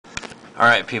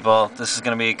Alright, people, this is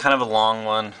going to be kind of a long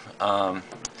one.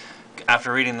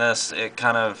 After reading this, it,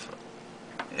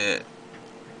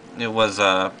 it was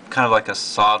kind of like a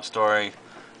sob story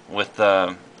with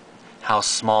how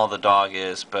small the dog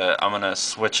is, but I'm going to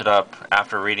switch it up.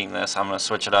 After reading this, I'm going to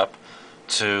switch it up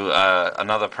to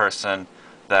another person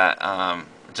that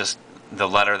just the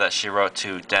letter that she wrote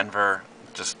to Denver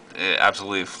just it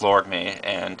absolutely floored me,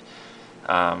 and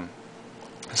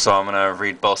so I'm going to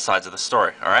read both sides of the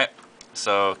story, alright?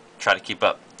 So try to keep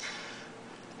up.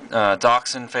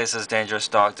 Dachshund faces dangerous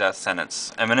dog death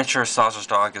sentence. A miniature sausage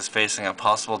dog is facing a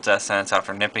possible death sentence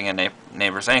after nipping a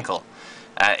neighbor's ankle.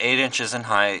 At 8 inches in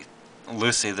height,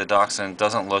 Lucy the dachshund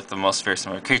doesn't look the most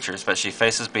fearsome of creatures, but she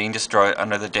faces being destroyed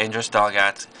under the Dangerous Dog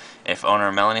Act if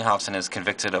owner Melanie Hobson is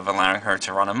convicted of allowing her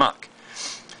to run amok.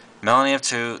 Mother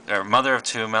of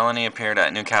two, Melanie appeared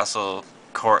at Newcastle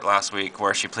court last week,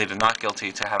 where she pleaded not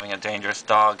guilty to having a dangerous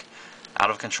dog out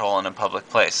of control in a public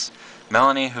place.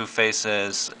 Melanie, who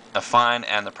faces a fine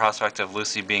and the prospect of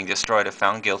Lucy being destroyed if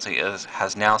found guilty,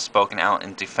 has now spoken out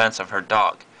in defense of her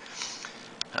dog.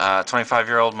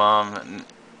 25-year-old mom,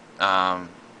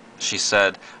 she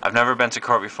said, "I've never been to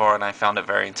court before and I found it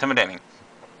very intimidating.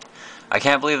 I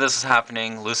can't believe this is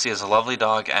happening. Lucy is a lovely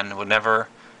dog and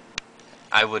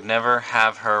I would never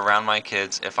have her around my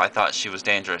kids if I thought she was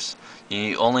dangerous.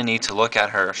 You only need to look at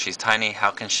her. She's tiny.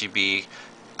 How can she be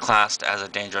classed as a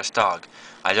dangerous dog?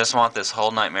 I just want this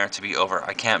whole nightmare to be over.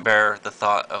 I can't bear the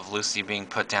thought of Lucy being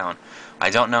put down. I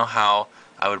don't know how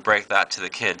I would break that to the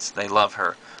kids. They love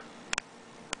her.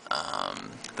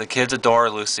 The kids adore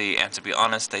Lucy, and to be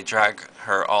honest, they drag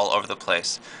her all over the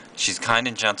place. She's kind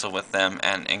and gentle with them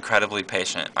and incredibly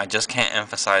patient. I just can't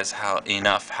emphasize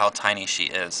enough how tiny she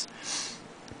is."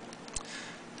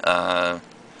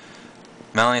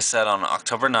 Melanie said on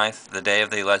October 9th, the day of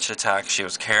the alleged attack, she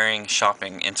was carrying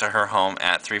shopping into her home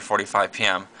at 3:45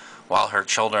 p.m. while her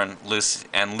children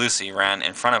Lucy ran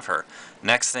in front of her.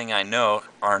 Next thing I know,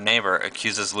 our neighbor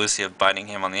accuses Lucy of biting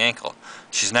him on the ankle.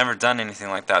 She's never done anything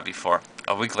like that before.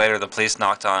 A week later, the police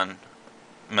knocked on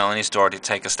Melanie's door to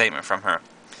take a statement from her.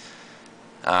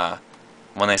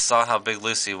 When they saw how big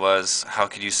Lucy was,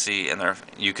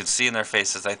 you could see in their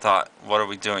faces, they thought, "What are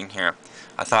we doing here?"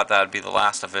 I thought that would be the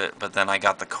last of it, but then I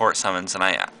got the court summons and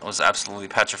I was absolutely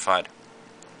petrified.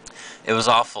 It was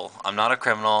awful. I'm not a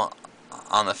criminal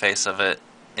on the face of it.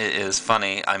 It is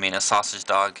funny. I mean, a sausage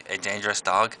dog, a dangerous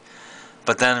dog.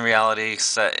 But then reality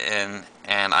set in,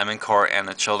 and I'm in court, and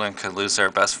the children could lose their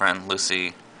best friend,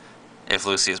 Lucy, if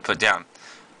Lucy is put down.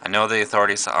 I know the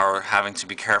authorities are having to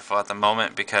be careful at the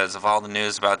moment because of all the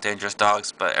news about dangerous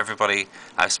dogs, but everybody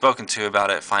I've spoken to about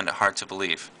it find it hard to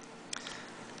believe.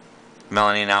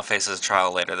 Melanie now faces a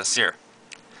trial later this year.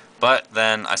 But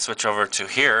then I switch over to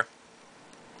here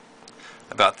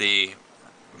about the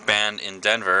ban in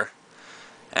Denver,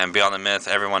 and Beyond the Myth.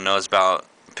 Everyone knows about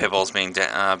pit bulls being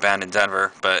banned in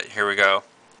Denver, but here we go.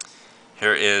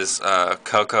 Here is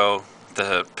Coco,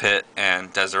 the pit,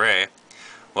 and Desiree.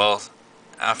 Well,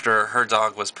 after her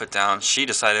dog was put down, she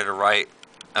decided to write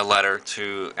a letter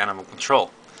to animal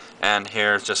control. And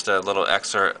here's just a little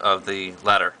excerpt of the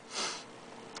letter.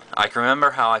 "I can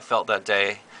remember how I felt that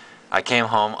day. I came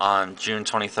home on June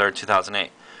 23rd,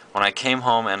 2008. When I came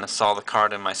home and saw the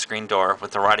card in my screen door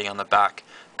with the writing on the back,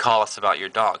 'Call us about your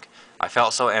dog,' I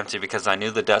felt so empty because I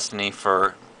knew the destiny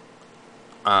for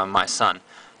my son.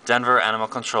 Denver Animal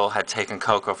Control had taken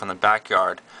Coco from the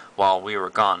backyard while we were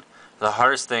gone. The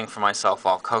hardest thing for myself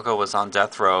while Coco was on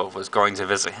death row was going to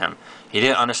visit him. He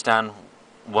didn't understand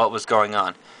what was going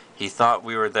on. He thought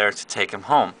we were there to take him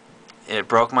home. It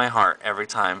broke my heart every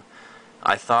time.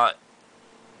 I thought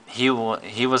he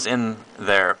was in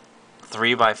their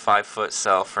 3 by 5 foot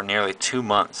cell for nearly 2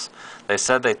 months. They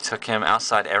said they took him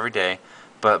outside every day,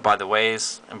 but by the way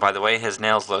his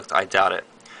nails looked, I doubt it.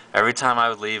 Every time I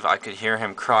would leave, I could hear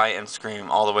him cry and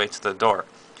scream all the way to the door.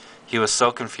 He was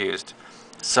so confused.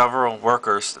 Several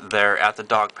workers there at the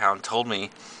dog pound told me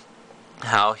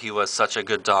how he was such a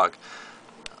good dog.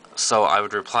 So I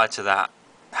would reply to that,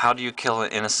 'How do you kill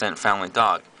an innocent family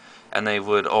dog?' And they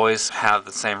would always have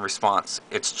the same response,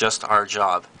 'It's just our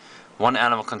job.' One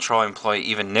animal control employee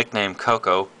even nicknamed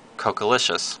Coco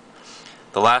Cocolicious.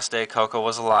 The last day Coco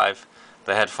was alive,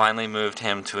 they had finally moved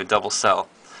him to a double cell,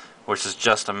 which is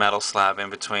just a metal slab in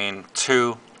between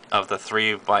 2 of the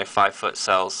 3 by 5 foot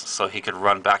cells, so he could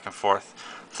run back and forth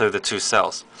through the 2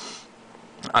 cells.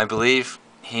 I believe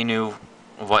he knew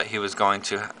what was going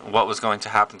to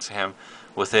happen to him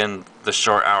within the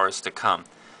short hours to come.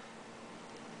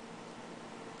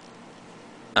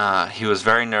 He was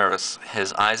very nervous.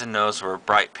 His eyes and nose were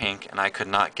bright pink, and I could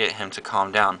not get him to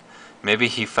calm down. Maybe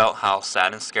he felt how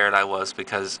sad and scared I was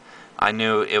because I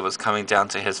knew it was coming down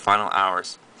to his final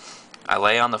hours. I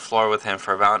lay on the floor with him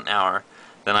for about an hour,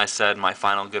 then I said my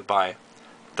final goodbye.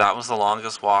 That was the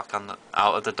longest walk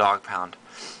out of the dog pound.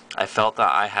 I felt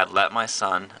that I had let my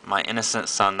son, my innocent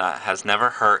son that has never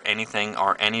hurt anything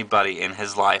or anybody in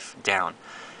his life, down.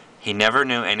 He never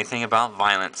knew anything about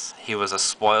violence. He was a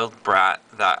spoiled brat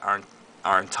that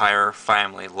our entire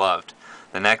family loved.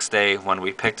 The next day, when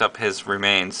we picked up his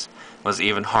remains, was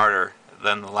even harder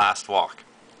than the last walk.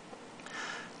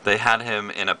 They had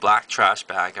him in a black trash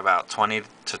bag. About 20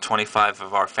 to 25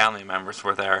 of our family members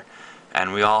were there,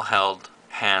 and we all held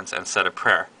hands and said a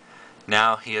prayer.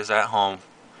 Now he is at home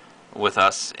with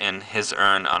us in his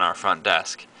urn on our front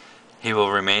desk. He will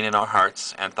remain in our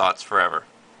hearts and thoughts forever.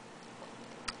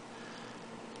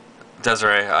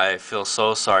 Desiree, I feel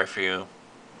so sorry for you,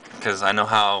 because I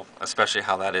know especially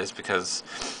how that is, because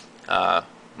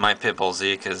my pit bull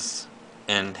Zeke is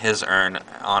in his urn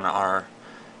on our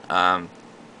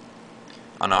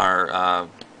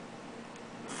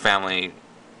family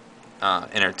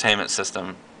entertainment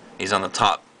system. He's on the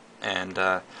top, and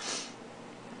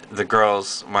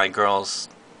my girls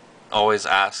always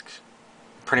ask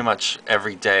pretty much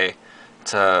every day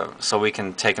so we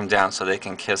can take him down so they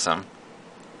can kiss him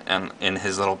and in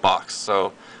his little box.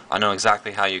 So I know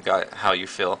exactly how you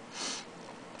feel.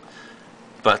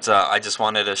 But I just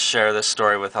wanted to share this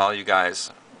story with all you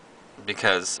guys,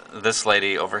 because this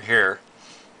lady over here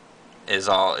is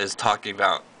talking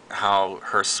about how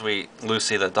her sweet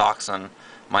Lucy the dachshund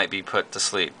might be put to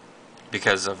sleep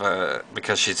because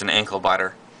she's an ankle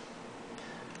biter.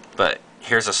 But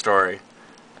here's a story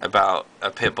about a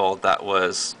pit bull that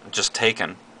was just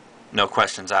taken, no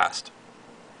questions asked.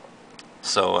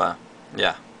 So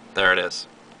yeah, there it is.